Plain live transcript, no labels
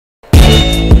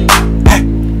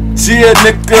Yeah,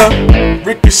 nigga,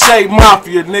 Ricochet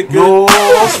Mafia, nigga. No.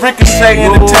 It's Ricochet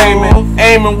Entertainment,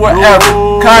 aiming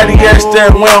wherever. Cartier stare,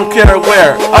 we don't care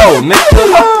where. Oh,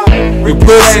 nigga, we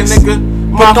pussy, nigga.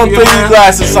 Put them 3D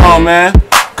glasses on, man.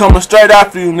 Coming straight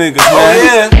after you niggas, man. Oh,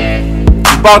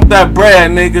 yeah. About that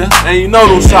bread, nigga. And you know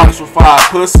those socks were fire,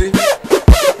 pussy.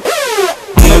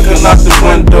 Looking out the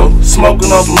window, smoking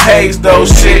on some haze though.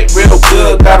 Shit real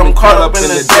good, got them caught up in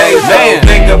the day. Man,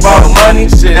 think about money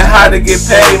and how to get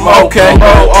paid. Okay,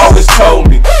 bro always told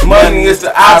me money is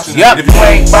the option. If you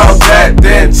ain't about that,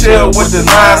 then chill with the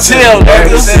nonsense. Chill,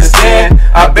 nigga. Ever since then,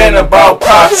 I've been about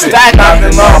profit.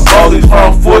 Knocking off bullies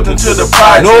from 4th into the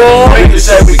project. No,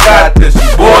 Ricochet, we got this.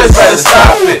 Boys better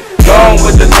stop it. Gone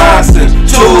with the nonsense.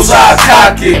 Tools I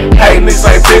cock it. Hey, niggas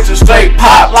like bitches straight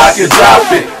pop like it,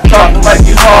 drop it. Talking like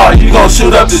you hard, you gon'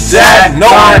 shoot up the jack. No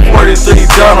 943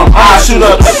 done 'em, I'll shoot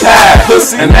up the pad.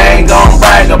 Pussy. And they ain't gon'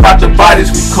 brag about the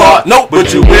bodies we caught. Nope.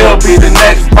 But you will be the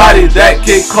next body that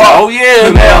get caught. Oh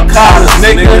yeah. Canal collars,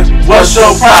 nigga. What's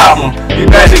your problem? You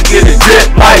better get it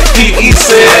grip like P.E.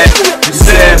 said. You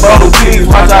said, bro, please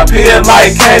watch out here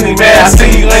like candy, man. I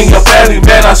see you and your family,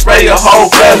 man. I spray your whole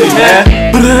family, man.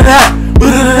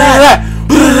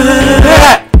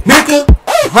 Nigga.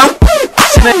 Huh?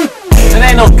 It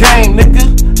ain't no game, nigga.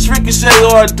 It's Ricochet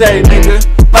all day, nigga.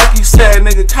 Like you said,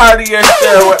 nigga, Cartier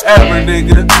stare wherever,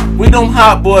 nigga. We them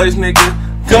hot boys, nigga.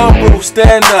 Gun move,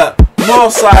 stand up.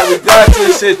 Northside, we got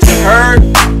this shit, you heard?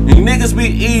 You niggas be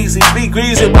easy, be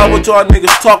greasy about what y'all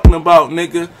niggas talking about,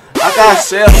 nigga. I got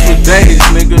sales for days,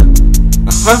 nigga.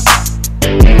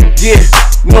 Yeah,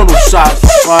 we know them shots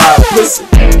was fired, pussy.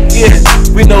 Yeah,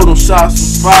 we know them shots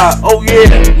was fired. Oh yeah,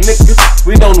 nigga,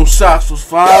 we know them shots was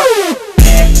fired.